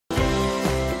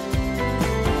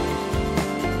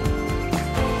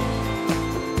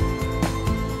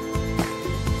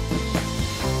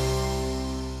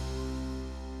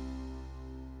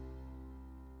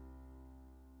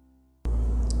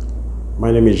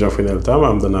My name is Geoffrey Neltam.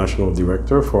 I'm the National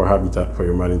Director for Habitat for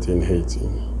Humanity in Haiti.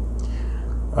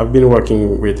 I've been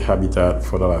working with Habitat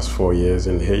for the last 4 years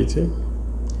in Haiti.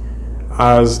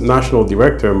 As National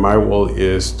Director, my role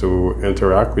is to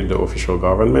interact with the official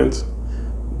government,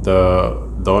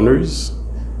 the donors,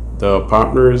 the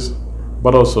partners,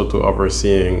 but also to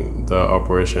overseeing the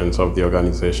operations of the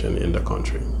organization in the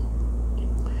country.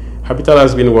 Habitat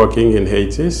has been working in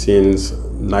Haiti since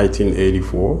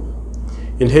 1984.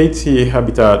 In Haiti,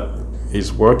 Habitat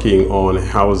is working on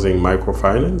housing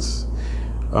microfinance,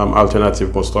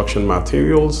 alternative construction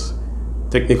materials,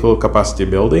 technical capacity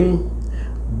building,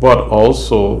 but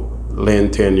also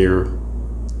land tenure,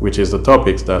 which is the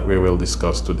topics that we will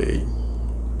discuss today.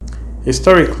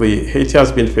 Historically, Haiti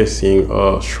has been facing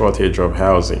a shortage of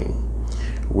housing,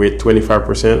 with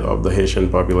 25% of the Haitian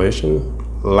population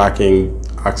lacking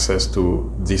access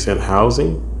to decent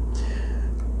housing.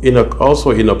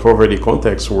 Also in a poverty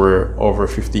context where over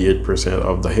 58%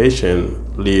 of the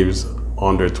Haitian lives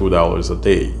under $2 a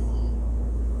day.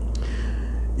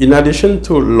 In addition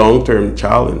to long-term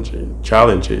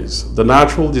challenges, the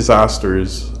natural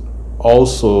disasters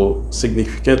also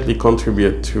significantly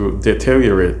contribute to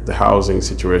deteriorate the housing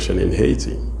situation in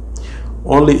Haiti.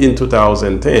 Only in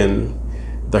 2010,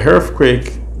 the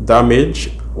earthquake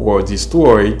damaged or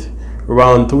destroyed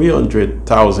around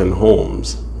 300,000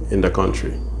 homes in the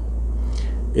country.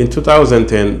 In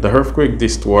 2010, the earthquake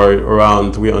destroyed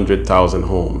around 300,000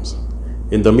 homes.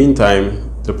 In the meantime,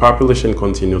 the population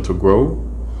continued to grow.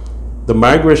 The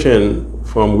migration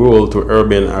from rural to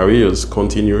urban areas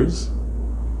continues.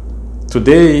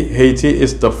 Today, Haiti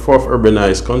is the fourth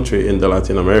urbanized country in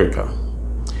Latin America,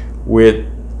 with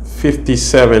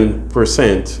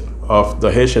 57% of the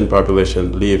Haitian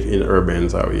population live in urban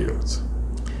areas.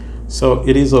 So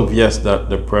it is obvious that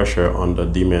the pressure on the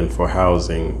demand for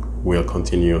housing will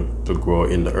continue to grow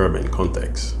in the urban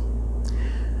context.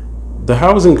 The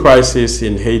housing crisis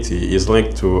in Haiti is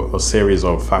linked to a series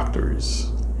of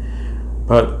factors,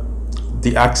 but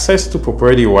the access to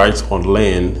property rights on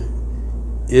land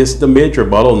is the major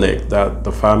bottleneck that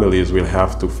the families will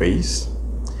have to face,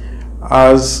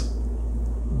 as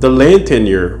the land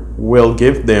tenure will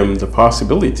give them the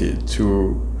possibility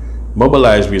to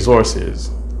mobilize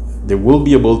resources. They will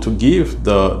be able to give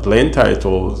the land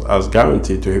titles as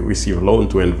guarantee to receive loan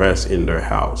to invest in their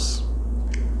house.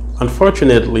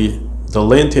 Unfortunately, the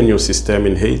land tenure system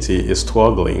in Haiti is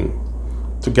struggling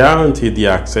to guarantee the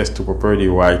access to property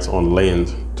rights on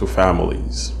land to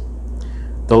families.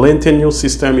 The land tenure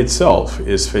system itself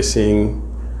is facing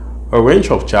a range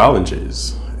of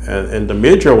challenges, and the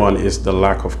major one is the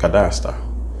lack of cadastre.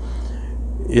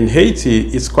 In Haiti,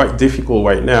 it's quite difficult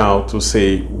right now to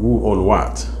say who owns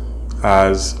what,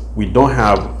 as we don't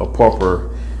have a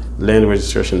proper land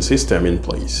registration system in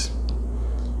place.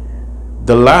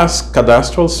 The last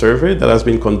cadastral survey that has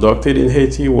been conducted in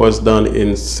Haiti was done in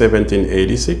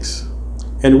 1786,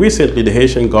 and recently the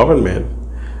Haitian government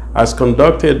has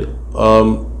conducted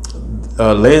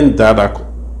land data.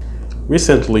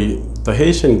 Recently, the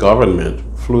Haitian government,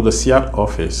 through the SIAT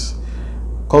office,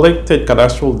 collected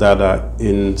cadastral data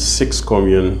in 6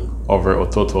 communes over a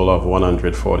total of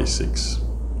 146.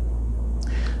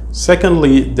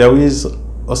 Secondly, there is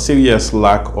a serious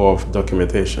lack of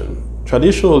documentation.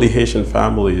 Traditionally, Haitian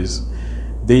families,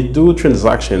 they do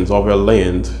transactions over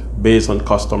land based on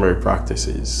customary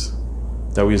practices.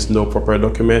 There is no proper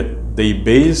document. They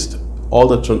based all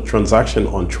the transaction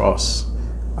on trust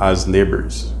as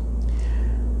neighbors.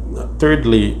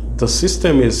 Thirdly, the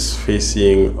system is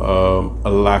facing a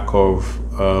lack of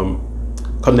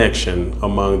connection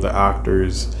among the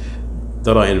actors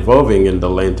that are involving in the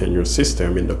land tenure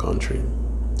system in the country.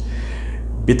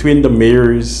 Between the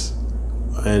mayors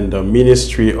and the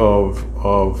Ministry of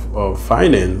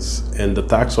Finance and the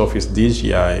tax office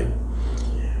DGI,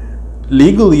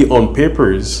 legally on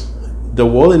papers, the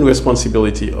role and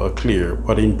responsibility are clear,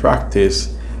 but in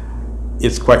practice,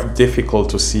 it's quite difficult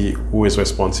to see who is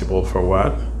responsible for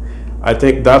what. I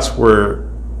think that's where,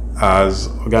 as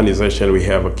organization, we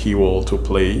have a key role to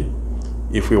play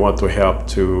if we want to help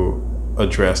to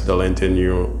address the land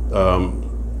tenure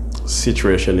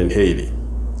situation in Haiti.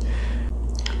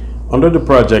 Under the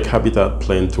project, Habitat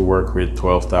planned to work with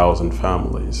 12,000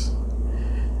 families.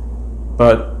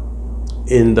 But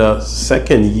in the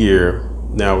second year,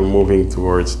 now we're moving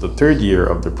towards the third year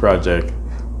of the project,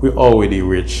 we already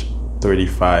reached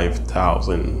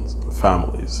 35,000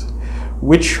 families,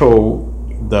 which show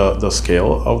the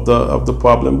scale of the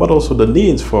problem, but also the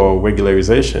needs for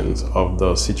regularizations of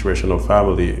the situation of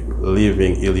family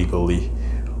living illegally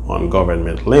on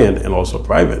government land and also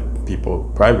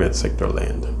private sector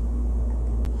land.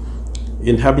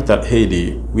 In Habitat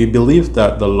Haiti, we believe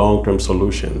that the long-term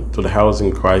solution to the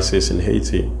housing crisis in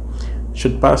Haiti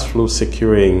should pass through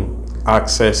securing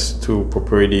access to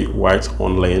property rights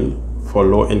on land for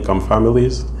low-income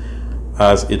families,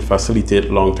 as it facilitates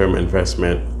long-term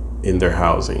investment in their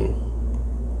housing.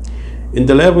 In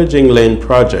the Leveraging Land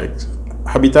project,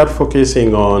 Habitat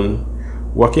focusing on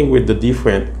working with the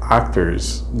different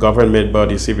actors, government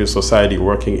bodies, civil society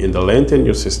working in the land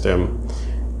tenure system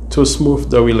to smooth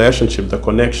the relationship, the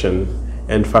connection,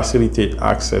 and facilitate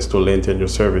access to land tenure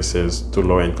services to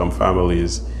low-income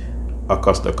families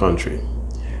across the country.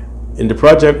 In the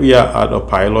project, we are at a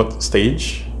pilot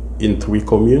stage in 3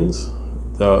 communes,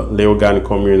 the Léogane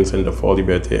communes and the Fort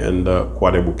Liberté and the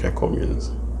Croix-des-Bouquets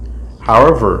communes.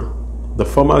 However, the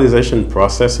formalization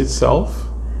process itself,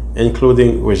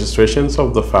 including registrations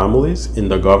of the families in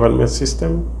the government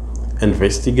system,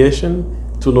 investigation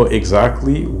to know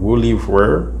exactly who live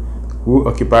where, who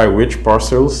occupy which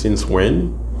parcels since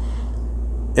when,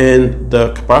 and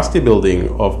the capacity building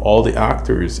of all the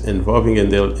actors involving in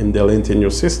the land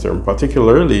tenure system,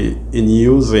 particularly in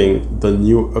using the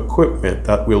new equipment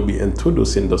that will be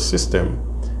introduced in the system,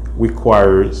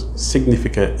 requires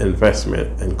significant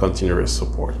investment and continuous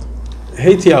support.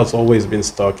 Haiti has always been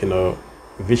stuck in a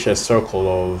vicious circle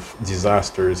of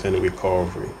disasters and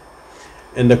recovery.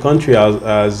 And the country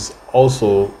has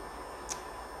also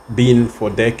been for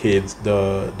decades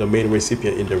the main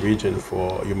recipient in the region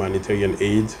for humanitarian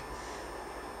aid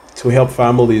to help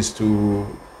families to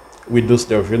reduce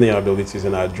their vulnerabilities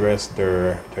and address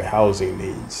their housing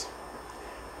needs.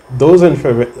 Those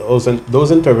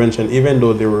interventions, even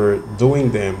though they were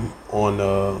doing them on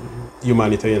a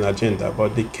humanitarian agenda,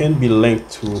 but they can be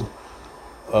linked to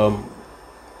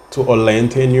a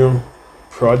land tenure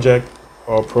project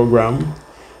or program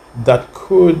that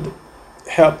could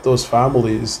help those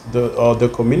families or the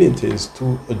communities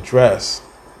to address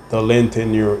the land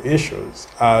tenure issues,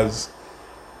 as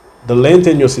the land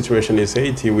tenure situation in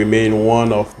Haiti remain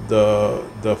one of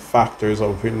the factors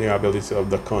of vulnerability of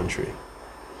the country.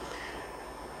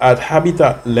 At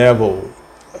Habitat level,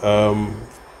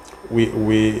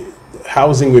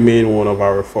 housing remain one of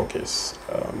our focus,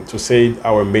 to say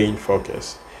our main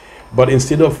focus. But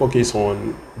instead of focus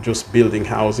on just building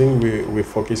housing, we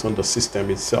focus on the system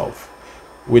itself,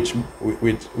 which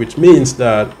means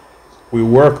that we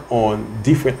work on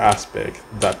different aspects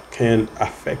that can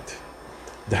affect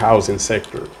the housing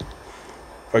sector.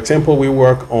 For example, we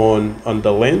work on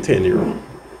the land tenure.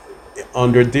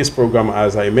 Under this program,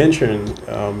 as I mentioned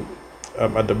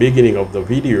at the beginning of the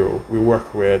video, we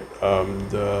work with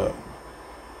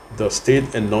the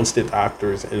state and non-state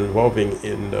actors involving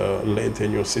in the land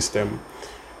tenure system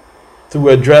to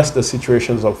address the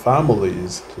situations of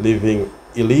families living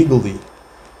illegally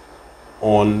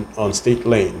on state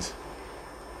lands.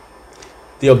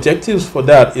 The objectives for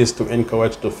that is to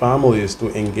encourage the families to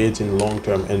engage in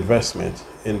long-term investment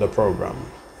in the program,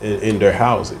 in their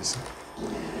houses.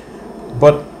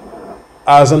 But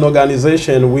as an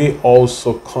organization, we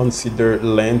also consider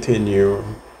land tenure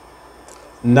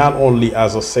not only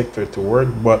as a sector to work,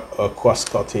 but a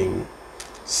cost-cutting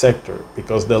sector,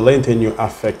 because the land tenure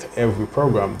affects every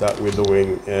program that we're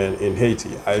doing in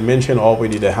Haiti. I mentioned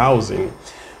already the housing,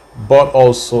 but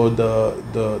also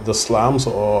the slums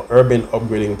or urban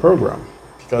upgrading program,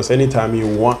 because anytime you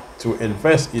want to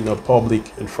invest in a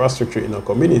public infrastructure in a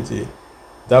community,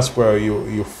 that's where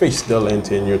you face the land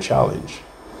tenure challenge.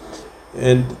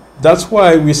 And that's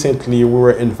why recently we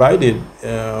were invited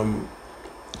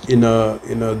in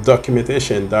a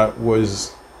documentation that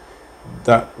was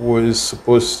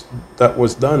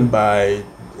done by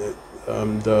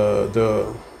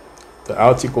the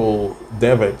article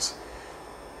Devex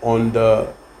on the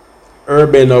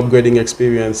urban upgrading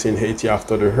experience in Haiti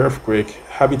after the earthquake.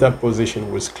 Habitat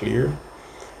position was clear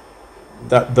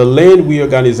that the land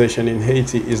reorganization in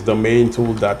Haiti is the main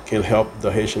tool that can help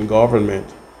the Haitian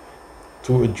government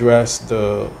to address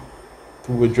the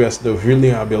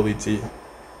vulnerability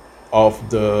of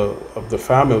the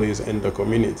families and the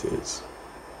communities.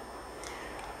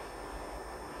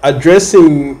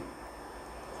 Addressing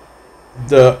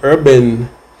the urban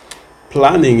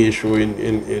planning issue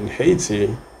in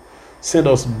Haiti sent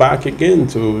us back again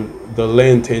to the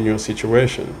land tenure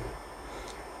situation.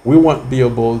 We won't be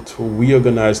able to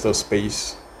reorganize the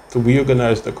space, to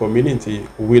reorganize the community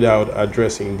without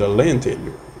addressing the land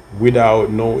tenure, without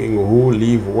knowing who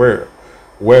live where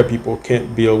people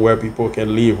can't build, where people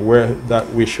can live, where that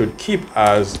we should keep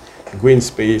as green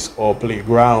space or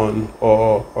playground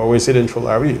or residential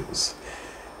areas.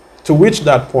 To reach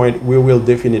that point, we will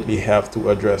definitely have to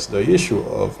address the issue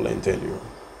of land tenure.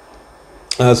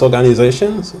 As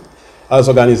organizations, As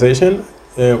organization,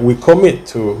 we commit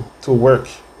to work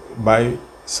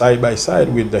side by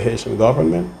side with the Haitian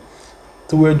government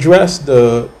to address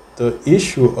the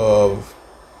issue of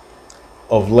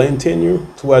land tenure,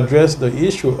 to address the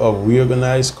issue of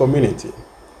reorganized community.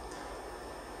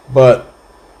 But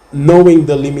knowing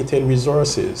the limited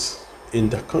resources in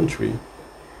the country,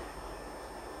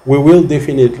 we will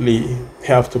definitely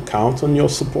have to count on your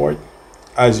support,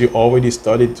 as you already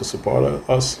started to support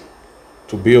us,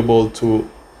 to be able to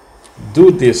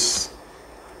do this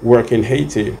work in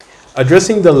Haiti.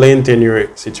 Addressing the land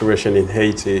tenure situation in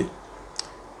Haiti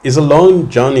is a long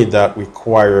journey that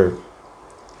requires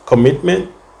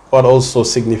commitment, but also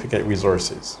significant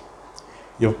resources.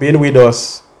 You've been with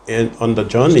us on the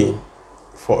journey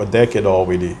for a decade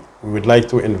already. We would like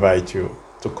to invite you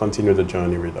to continue the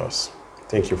journey with us.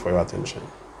 Thank you for your attention.